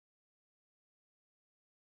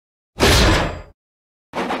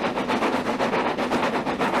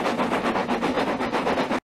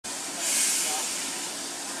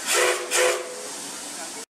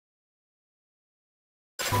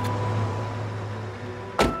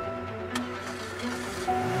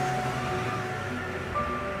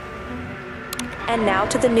And now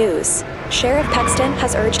to the news. Sheriff Pexton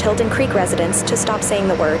has urged Hilton Creek residents to stop saying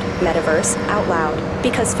the word metaverse out loud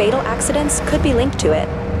because fatal accidents could be linked to it.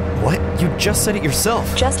 What? You just said it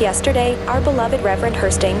yourself. Just yesterday, our beloved Reverend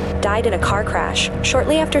Hursting died in a car crash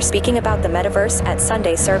shortly after speaking about the metaverse at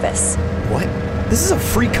Sunday service. What? This is a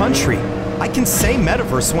free country. I can say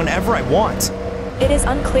metaverse whenever I want. It is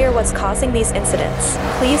unclear what's causing these incidents.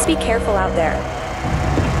 Please be careful out there.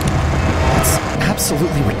 It's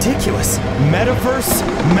absolutely ridiculous. Metaverse,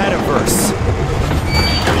 metaverse.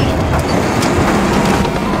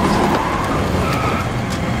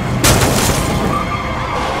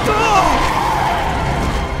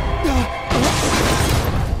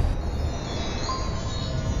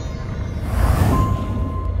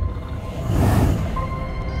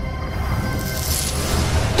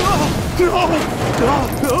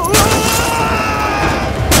 No!